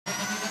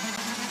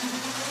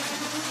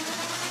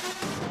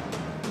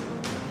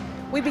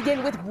We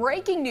begin with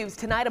breaking news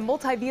tonight. A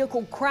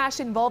multi-vehicle crash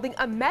involving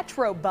a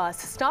Metro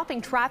bus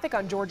stopping traffic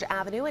on Georgia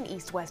Avenue and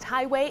East-West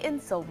Highway in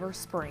Silver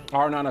Spring.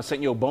 Our Nana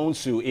Senyo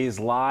Bonsu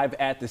is live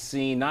at the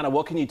scene. Nana,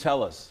 what can you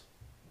tell us?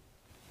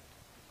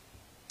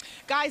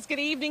 Guys, good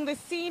evening. The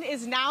scene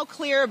is now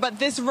clear, but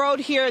this road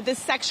here, this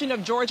section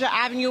of Georgia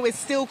Avenue is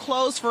still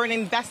closed for an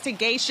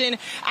investigation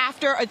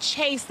after a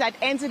chase that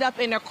ended up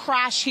in a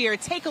crash here.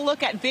 Take a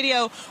look at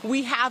video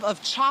we have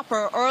of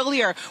Chopper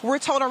earlier. We're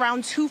told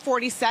around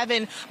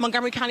 2:47,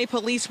 Montgomery County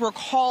police were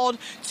called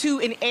to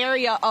an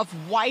area of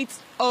White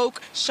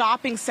Oak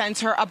Shopping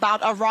Center about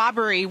a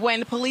robbery.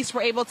 When police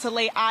were able to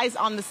lay eyes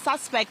on the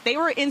suspect, they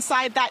were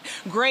inside that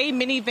gray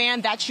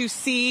minivan that you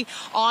see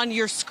on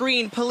your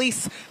screen.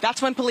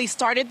 That's when police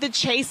started the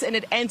chase, and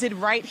it ended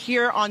right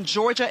here on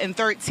Georgia and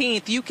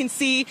 13th. You can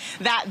see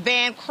that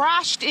van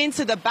crashed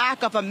into the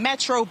back of a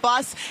Metro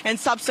bus, and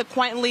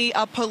subsequently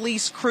a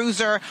police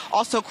cruiser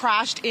also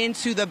crashed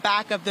into the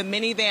back of the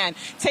minivan.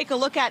 Take a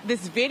look at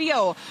this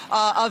video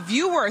a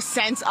viewer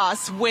sent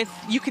us with,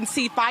 you can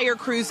see fire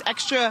crews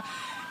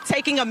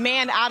taking a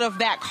man out of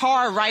that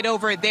car right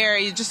over there.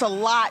 Just a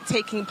lot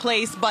taking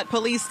place, but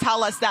police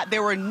tell us that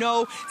there were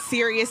no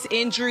serious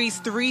injuries.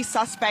 3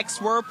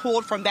 suspects were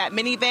pulled from that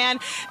minivan,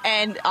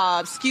 and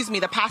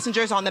the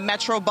passengers on the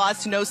Metro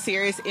bus, no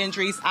serious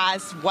injuries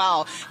as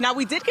well. Now,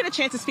 we did get a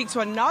chance to speak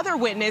to another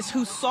witness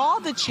who saw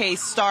the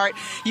chase start.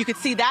 You could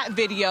see that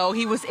video.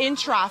 He was in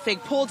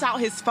traffic, pulled out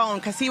his phone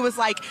because he was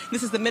like,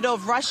 this is the middle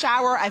of rush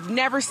hour. I've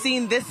never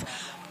seen this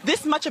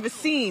much of a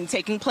scene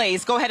taking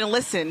place. Go ahead and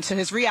listen to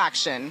his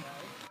reaction.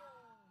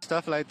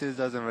 Stuff like this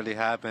doesn't really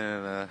happen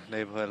in a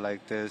neighborhood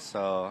like this.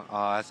 So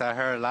as I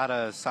heard a lot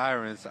of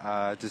sirens,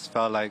 I just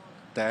felt like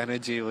the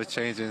energy was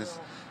changing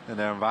in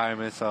the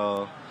environment.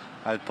 So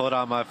I pulled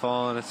out my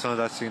phone as soon as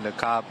I seen the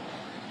cop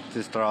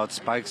just throw out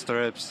spike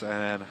strips,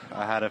 and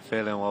I had a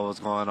feeling what was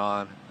going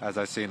on as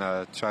I seen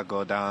a truck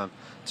go down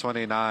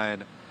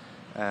 29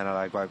 and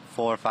like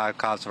 4 or 5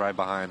 cops right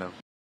behind him.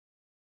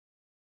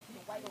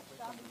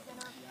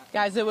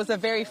 Guys, it was a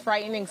very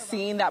frightening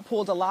scene that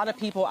pulled a lot of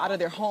people out of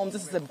their homes.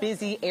 This is a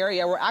busy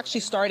area. We're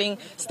actually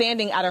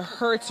standing at a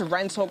Hertz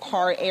rental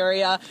car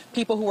area.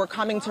 People who were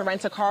coming to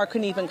rent a car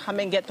couldn't even come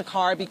and get the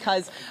car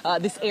because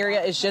this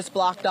area is just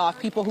blocked off.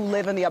 People who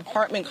live in the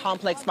apartment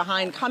complex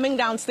behind coming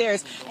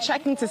downstairs,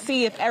 checking to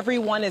see if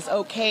everyone is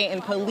okay,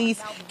 and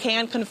police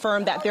can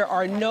confirm that there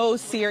are no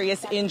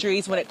serious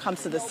injuries when it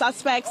comes to the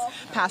suspects,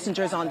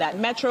 passengers on that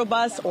Metro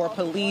bus, or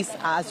police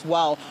as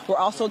well. We're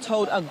also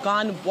told a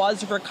gun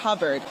was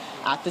recovered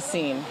at the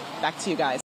scene. Back to you guys.